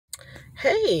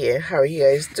Hey, how are you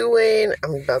guys doing?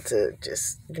 I'm about to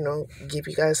just, give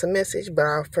you guys a message, but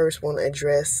I first want to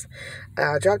address.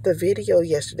 I dropped a video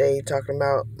yesterday talking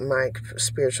about my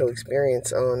spiritual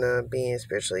experience on being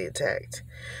spiritually attacked.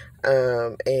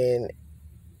 And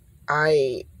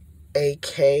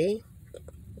AIK,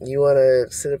 you want to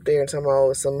sit up there and tell me, oh,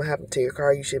 if something happened to your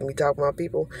car, you shouldn't be talking about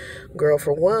people? Girl,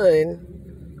 for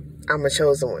one, I'm a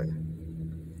chosen one.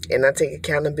 And I take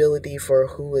accountability for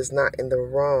who is not in the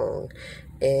wrong,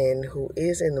 and who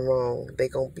is in the wrong, they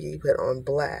gonna be put on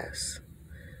blast.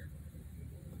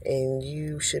 And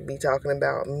you should be talking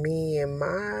about me and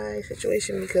my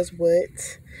situation because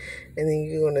what? And then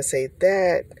you're gonna say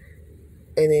that,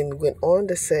 and then went on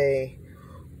to say,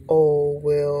 oh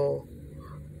well,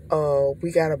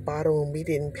 we got a bottle and we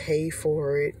didn't pay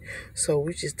for it, so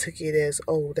we just took it as,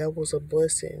 oh, that was a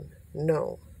blessing.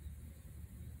 No,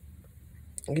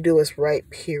 you do what's right.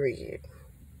 Period.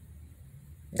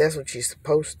 That's what you're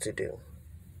supposed to do.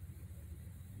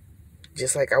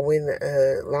 Just like I went in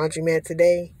a laundromat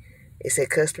today, it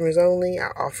said customers only. I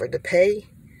offered to pay.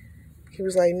 He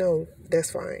was like, no,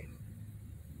 that's fine.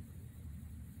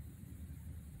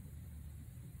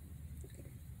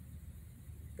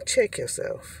 Check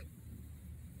yourself.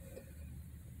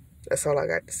 That's all I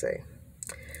got to say.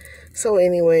 So,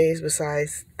 anyways,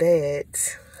 besides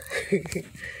that,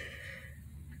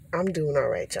 I'm doing all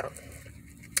right, y'all.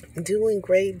 Doing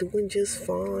great, doing just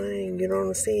fine. You know what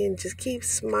I'm saying? Just keep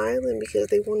smiling because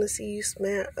they want to see you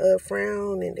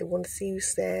frown, and they want to see you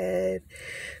sad.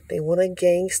 They want to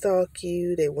gang stalk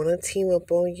you. They want to team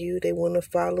up on you. They want to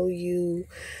follow you.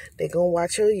 They gonna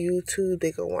watch your YouTube.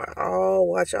 They gonna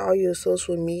watch all your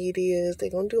social medias. They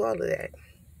gonna do all of that.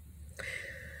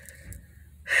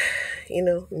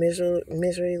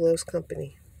 Misery loves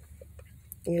company.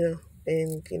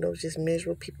 And just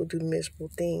miserable people do miserable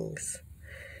things.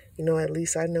 At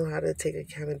least I know how to take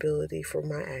accountability for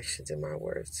my actions and my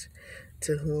words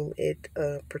to whom it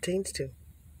pertains to.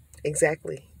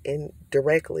 Exactly. And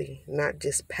directly, not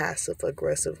just passive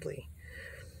aggressively.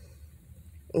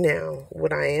 Now,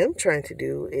 what I am trying to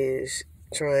do is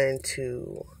trying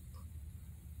to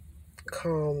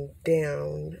calm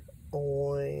down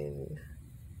on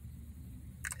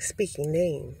speaking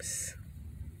names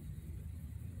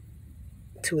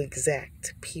to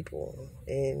exact people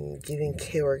and giving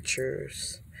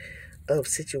caricatures of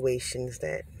situations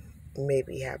that may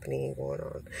be happening and going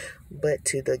on. But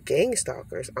to the gang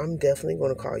stalkers, I'm definitely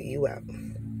going to call you out.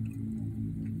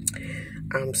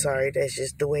 I'm sorry, that's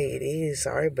just the way it is.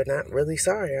 Sorry, but not really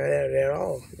sorry at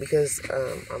all. Because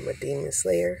I'm a demon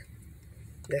slayer.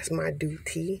 That's my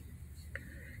duty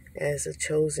as a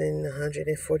chosen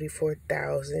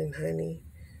 144,000, honey.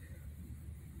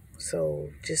 So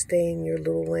just stay in your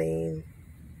little lane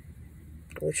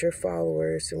with your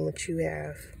followers and what you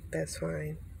have. That's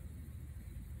fine.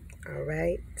 All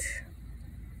right.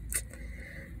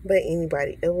 But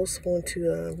anybody else want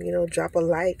to, drop a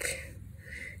like?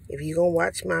 If you gonna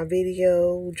watch my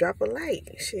video, drop a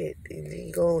like. Shit, if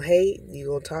you gonna hate, you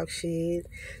gonna talk shit,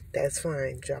 that's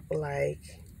fine. Drop a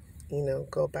like.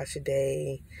 Go about your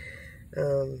day.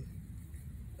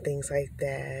 Things like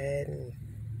that, and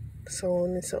so on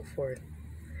and so forth.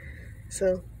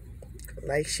 So,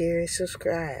 like, share, and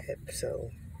subscribe.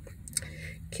 So,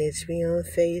 catch me on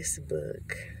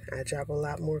Facebook. I drop a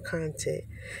lot more content.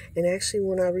 And actually,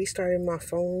 when I restarted my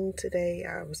phone today,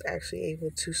 I was actually able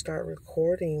to start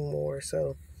recording more.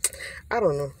 So, I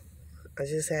don't know. I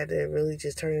just had to really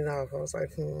just turn it off. I was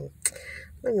like,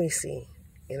 let me see.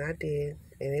 And I did.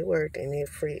 And it worked. And it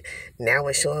free. Now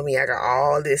it's showing me I got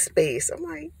all this space. I'm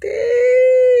like, dang.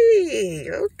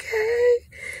 Okay.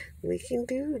 We can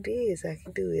do this. I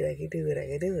can do it. I can do it. I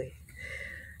can do it.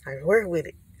 I can work with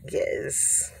it.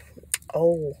 Yes.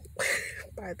 Oh,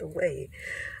 by the way,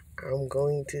 I'm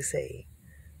going to say,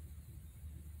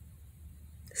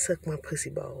 suck my pussy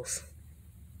balls.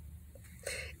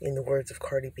 In the words of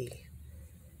Cardi B.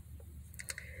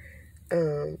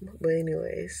 But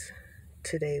anyways,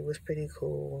 today was pretty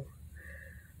cool.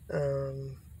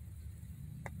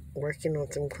 Working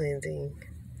on some cleansing.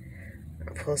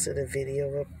 I posted a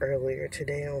video up earlier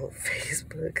today on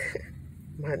Facebook.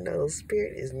 My nose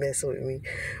spirit is messing with me.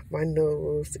 My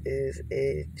nose is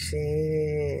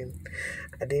itching.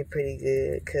 I did pretty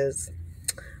good because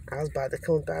I was about to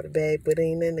come up out the bag, but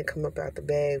ain't nothing to come up out the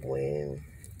bag when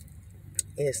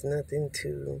it's nothing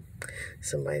to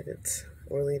somebody that's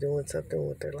really doing something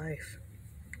with their life.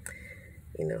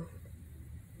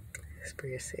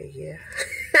 Spirit say, yeah.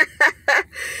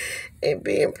 And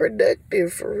being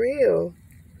productive for real.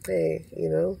 Hey,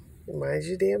 mind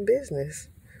your damn business.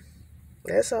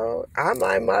 That's all. I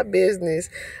mind my business,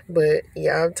 but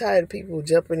yeah, I'm tired of people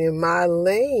jumping in my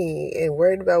lane and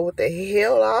worried about what the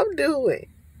hell I'm doing.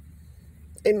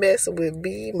 And messing with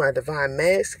me, my divine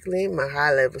masculine, my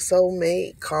high level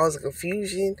soulmate, causing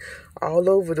confusion all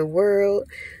over the world.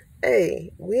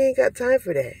 Hey, we ain't got time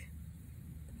for that.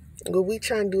 What we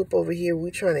trying to do up over here,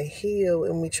 we trying to heal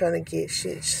and we trying to get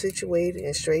shit situated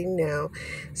and straightened out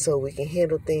so we can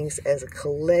handle things as a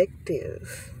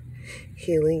collective,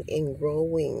 healing and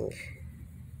growing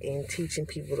and teaching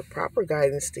people the proper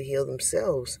guidance to heal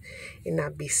themselves and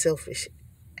not be selfish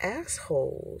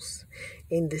assholes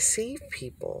and deceive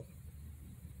people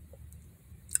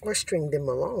or string them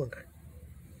along.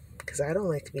 Because I don't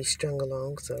like to be strung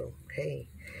along, so hey,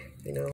 you know.